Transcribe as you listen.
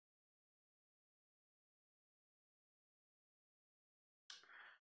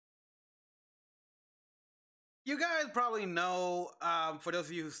You guys probably know, for those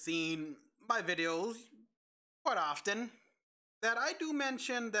of you who've seen my videos quite often, that I do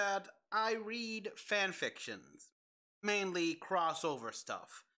mention that I read fan fictions, mainly crossover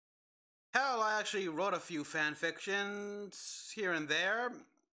stuff. Hell, I actually wrote a few fan fictions here and there.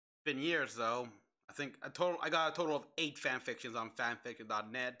 Been years though. I got a total of 8 fan fictions on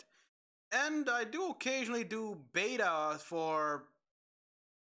fanfiction.net, and I do occasionally do beta for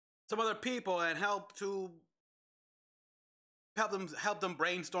some other people and help them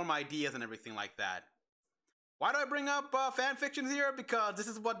brainstorm ideas and everything like that. Why do I bring up fan fictions here? Because this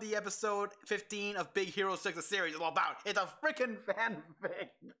is what the episode 15 of Big Hero 6 the series is all about. It's a freaking fanfic.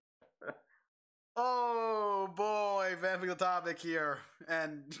 Oh boy, fanfic topic here.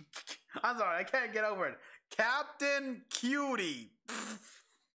 And I'm sorry, I can't get over it. Captain Cutie.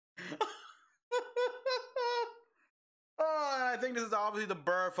 Oh, and I think this is obviously the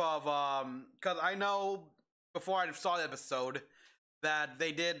birth of because I know before I saw the episode that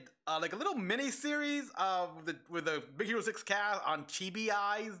they did like a little mini series of with the Big Hero 6 cast on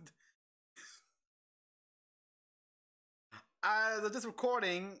Chibi-ized. As of this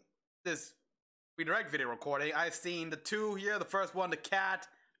recording, this redirect video recording, I've seen the two here. The first one, the cat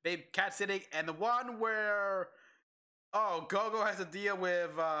sitting, and the one where Gogo has to deal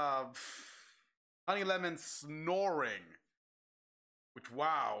with Honey Lemon snoring. Which,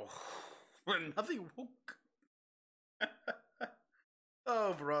 wow, when nothing woke.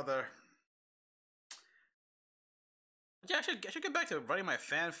 Oh, brother. Yeah, I should get back to writing my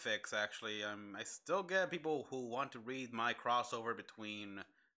fanfics, actually. I still get people who want to read my crossover between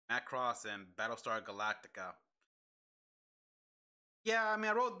Macross and Battlestar Galactica. Yeah, I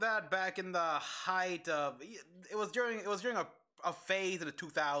mean, I wrote that back in the height of... It was during a phase in the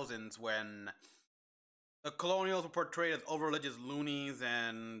 2000s when the Colonials were portrayed as over-religious loonies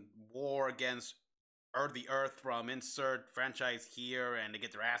and war against the Earth from insert franchise here, and they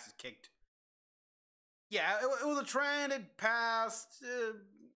get their asses kicked. Yeah, it was a trend. It passed.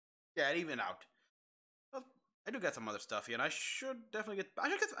 Yeah, it evened out. Well, I do got some other stuff here, and I should definitely get. I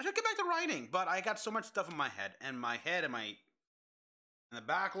should get back to writing, but I got so much stuff in my head, and the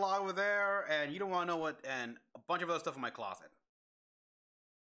backlog over there, and you don't want to know what, and a bunch of other stuff in my closet.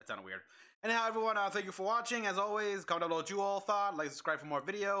 That sounded weird. Anyhow, everyone, thank you for watching. As always, comment down below what you all thought. Like, subscribe for more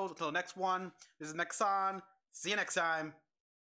videos. Until the next one, this is Mecha-san. See you next time.